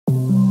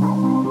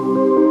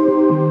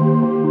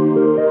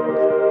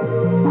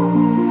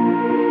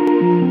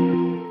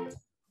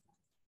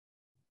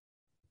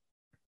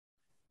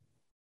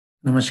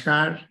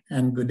Namaskar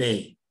and good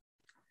day.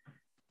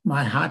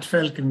 My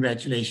heartfelt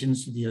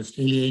congratulations to the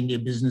Australia-India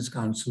Business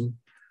Council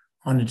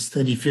on its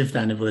 35th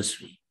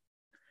anniversary.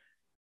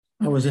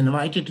 I was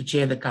invited to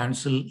chair the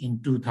council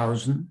in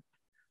 2000,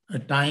 a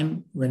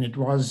time when it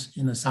was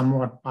in a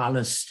somewhat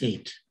parlous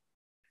state.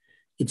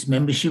 Its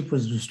membership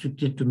was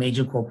restricted to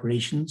major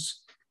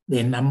corporations.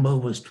 Their number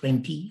was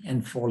 20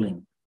 and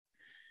falling.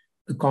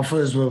 The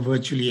coffers were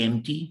virtually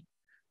empty,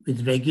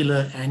 with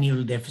regular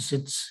annual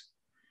deficits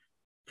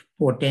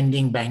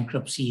portending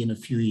bankruptcy in a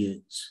few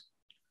years.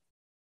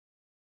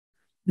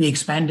 We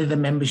expanded the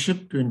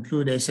membership to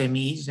include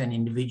SMEs and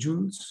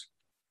individuals,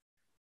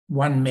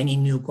 won many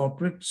new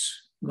corporates,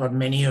 got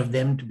many of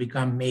them to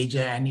become major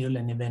annual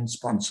and event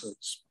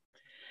sponsors.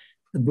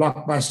 The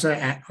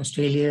blockbuster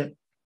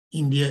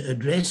Australia-India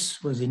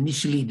address was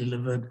initially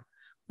delivered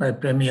by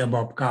Premier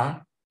Bob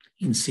Carr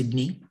in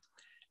Sydney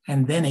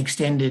and then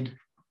extended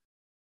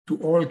to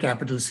all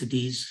capital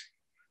cities,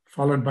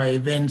 followed by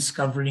events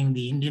covering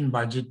the Indian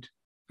budget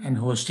and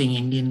hosting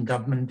Indian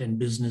government and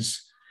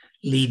business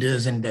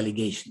leaders and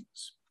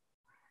delegations.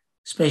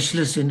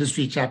 Specialist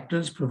industry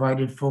chapters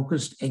provided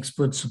focused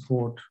expert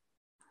support.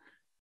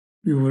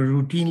 We were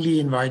routinely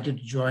invited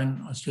to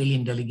join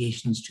Australian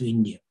delegations to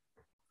India.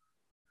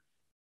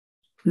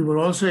 We were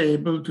also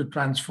able to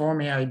transform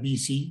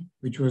AIBC,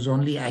 which was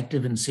only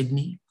active in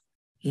Sydney,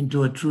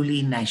 into a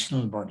truly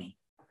national body,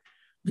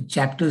 with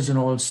chapters in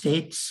all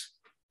states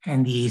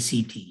and the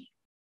ACT.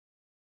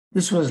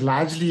 This was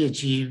largely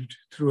achieved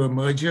through a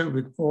merger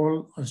with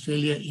all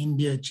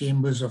Australia-India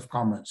Chambers of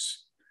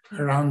Commerce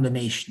around the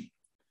nation,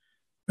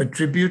 a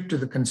tribute to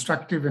the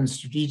constructive and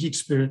strategic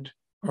spirit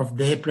of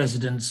their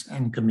presidents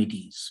and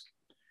committees.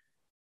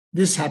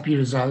 This happy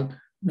result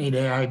made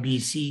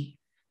AIBC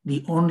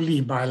the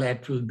only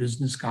bilateral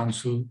business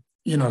council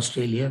in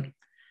Australia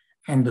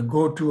and the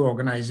go-to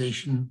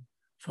organization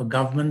for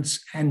governments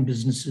and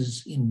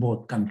businesses in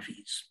both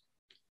countries.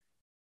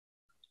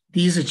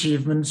 These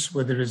achievements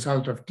were the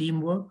result of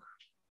teamwork,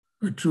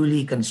 a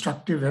truly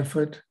constructive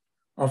effort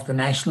of the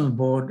national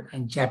board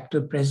and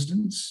chapter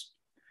presidents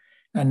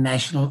and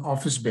national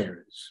office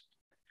bearers,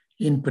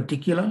 in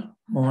particular,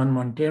 Mohan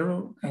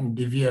Montero and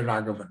Divya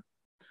Raghavan,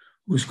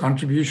 whose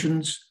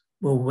contributions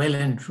were well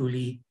and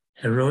truly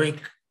heroic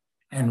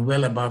and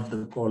well above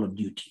the call of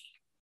duty.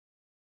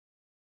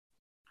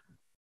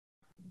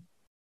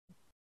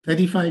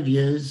 35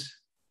 years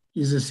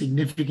is a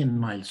significant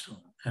milestone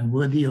and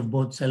worthy of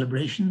both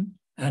celebration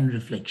and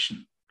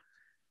reflection.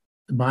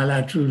 The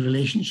bilateral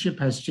relationship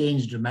has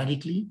changed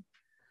dramatically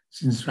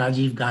since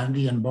Rajiv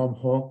Gandhi and Bob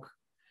Hawke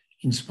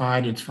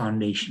inspired its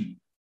foundation.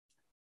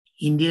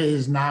 India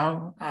is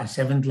now our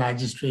 7th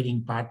largest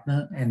trading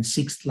partner and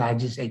 6th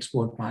largest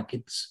export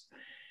markets,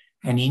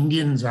 and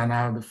Indians are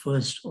now the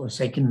 1st or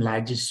 2nd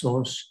largest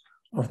source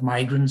of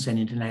migrants and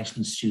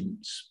international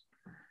students.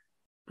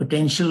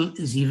 Potential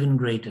is even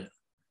greater,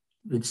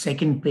 with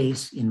second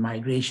pace in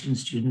migration,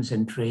 students,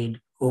 and trade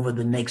over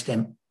the next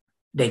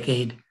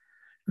decade,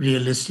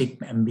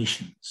 realistic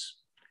ambitions.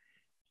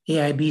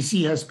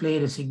 AIBC has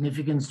played a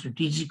significant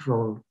strategic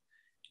role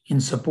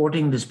in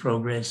supporting this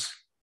progress,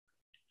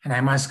 and I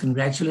must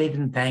congratulate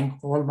and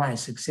thank all my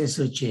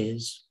successor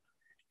chairs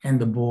and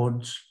the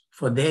boards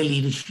for their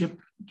leadership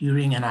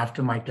during and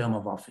after my term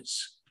of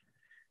office.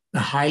 The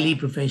highly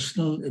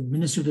professional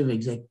administrative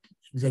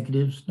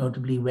executives,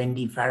 notably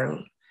Wendy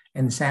Farrell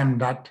and Sam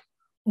Dutt,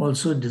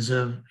 also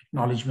deserve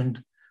acknowledgement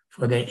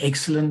for their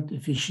excellent,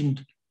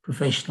 efficient,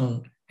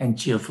 professional, and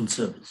cheerful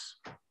service.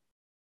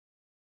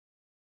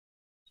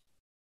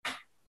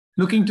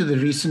 Looking to the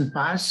recent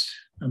past,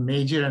 a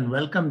major and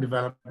welcome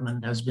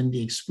development has been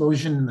the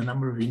explosion in the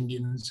number of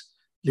Indians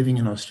living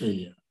in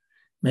Australia,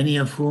 many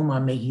of whom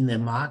are making their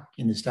mark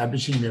in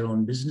establishing their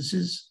own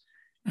businesses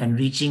and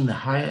reaching the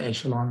higher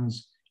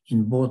echelons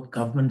in both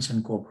governments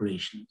and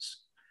corporations.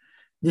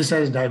 This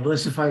has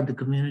diversified the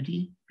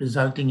community,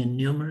 resulting in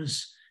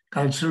numerous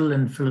cultural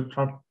and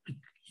philanthropic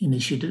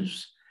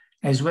initiatives,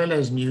 as well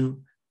as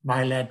new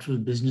bilateral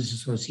business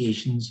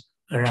associations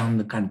around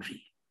the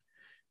country.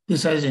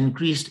 This has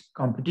increased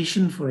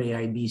competition for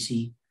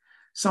AIBC,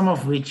 some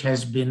of which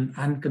has been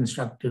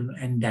unconstructive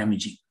and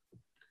damaging.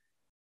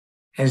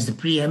 As the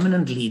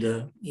preeminent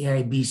leader,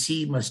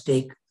 AIBC must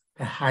take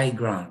the high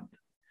ground,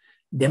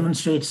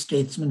 demonstrate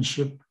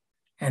statesmanship,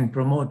 and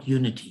promote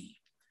unity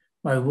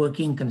by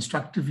working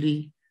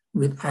constructively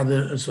with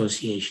other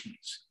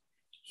associations.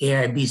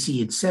 AIBC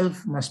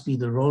itself must be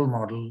the role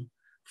model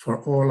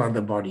for all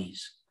other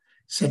bodies,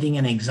 setting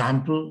an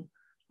example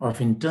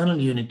of internal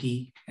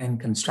unity and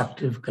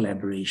constructive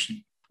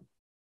collaboration.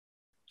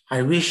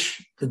 I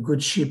wish the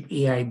good ship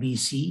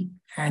AIBC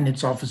and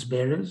its office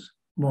bearers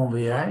bon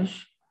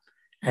voyage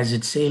as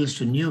it sails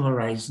to new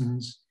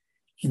horizons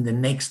in the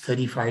next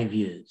 35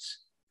 years,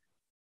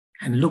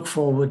 and look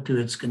forward to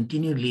its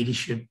continued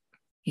leadership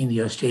in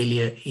the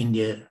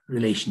Australia-India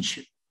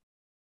relationship.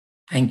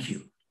 Thank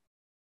you.